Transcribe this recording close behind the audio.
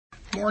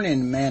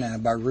Morning Manna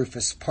by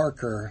Rufus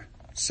Parker,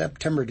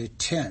 September the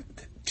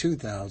 10th,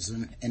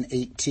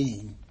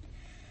 2018.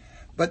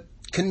 But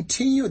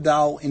continue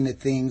thou in the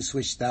things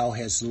which thou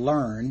hast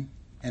learned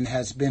and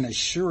hast been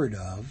assured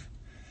of,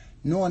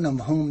 knowing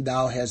of whom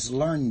thou hast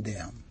learned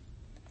them,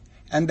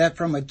 and that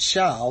from a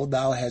child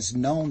thou hast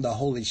known the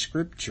holy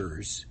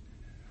Scriptures,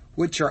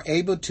 which are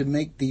able to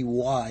make thee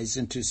wise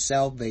unto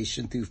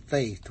salvation through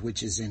faith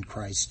which is in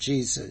Christ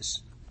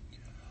Jesus.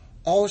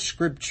 All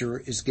Scripture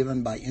is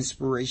given by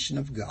inspiration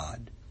of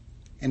God,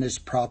 and is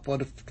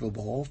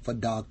profitable for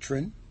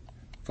doctrine,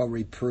 for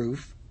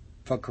reproof,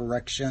 for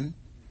correction,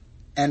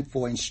 and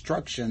for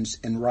instructions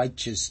in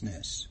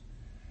righteousness,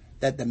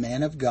 that the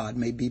man of God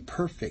may be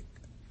perfect,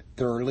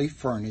 thoroughly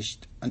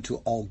furnished unto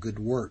all good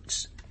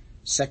works.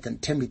 2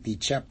 Timothy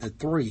chapter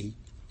 3,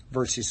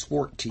 verses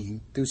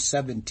 14 through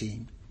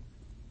 17.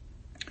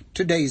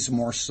 Today's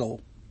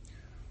morsel.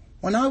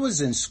 When I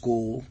was in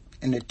school,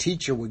 and the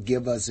teacher would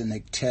give us a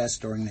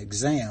test or an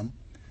exam,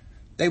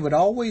 they would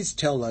always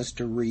tell us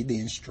to read the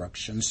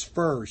instructions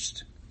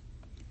first.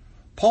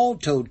 Paul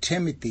told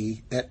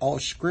Timothy that all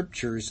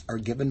Scriptures are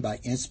given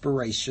by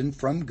inspiration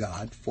from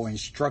God for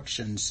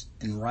instructions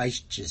in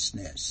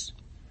righteousness.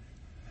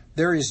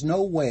 There is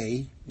no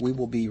way we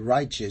will be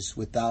righteous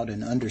without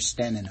an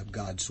understanding of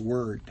God's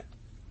Word.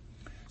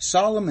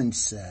 Solomon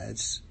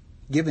says,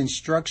 "Give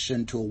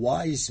instruction to a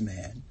wise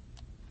man,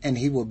 and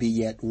he will be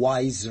yet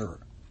wiser.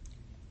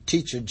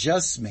 Teach a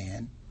just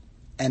man,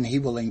 and he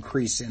will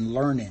increase in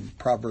learning."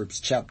 Proverbs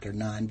chapter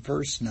 9,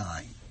 verse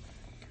 9.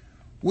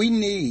 We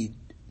need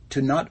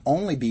to not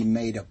only be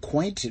made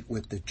acquainted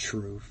with the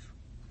truth,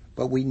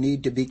 but we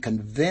need to be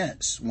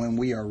convinced when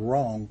we are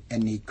wrong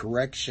and need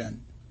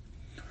correction.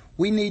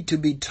 We need to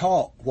be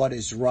taught what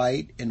is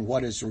right and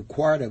what is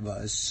required of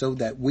us so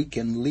that we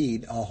can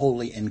lead a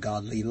holy and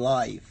godly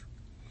life.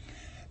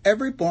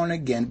 Every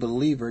born-again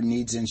believer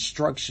needs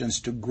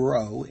instructions to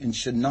grow and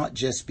should not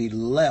just be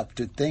left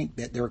to think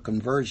that their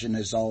conversion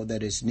is all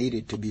that is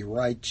needed to be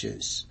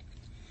righteous.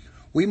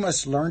 We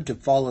must learn to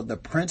follow the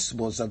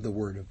principles of the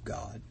Word of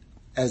God,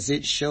 as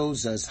it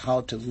shows us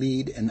how to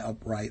lead an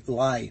upright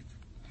life.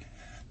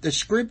 The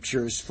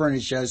Scriptures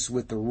furnish us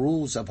with the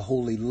rules of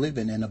holy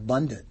living in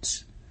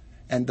abundance,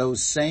 and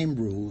those same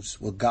rules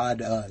will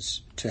guide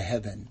us to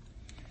heaven.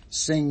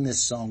 Sing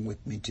this song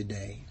with me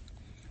today.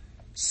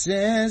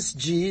 Since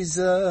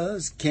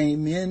Jesus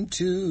came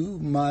into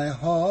my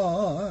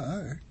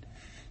heart,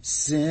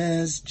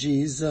 since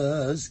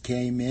Jesus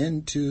came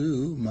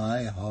into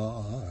my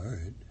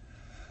heart,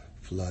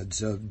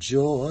 floods of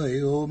joy,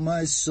 oh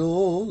my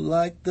soul,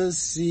 like the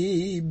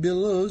sea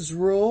billows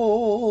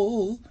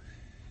roll.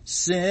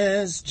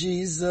 Since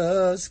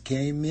Jesus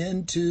came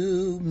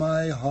into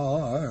my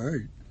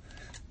heart.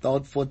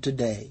 Thought for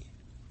today,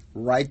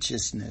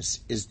 righteousness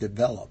is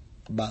developed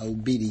by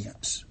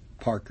obedience.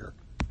 Parker.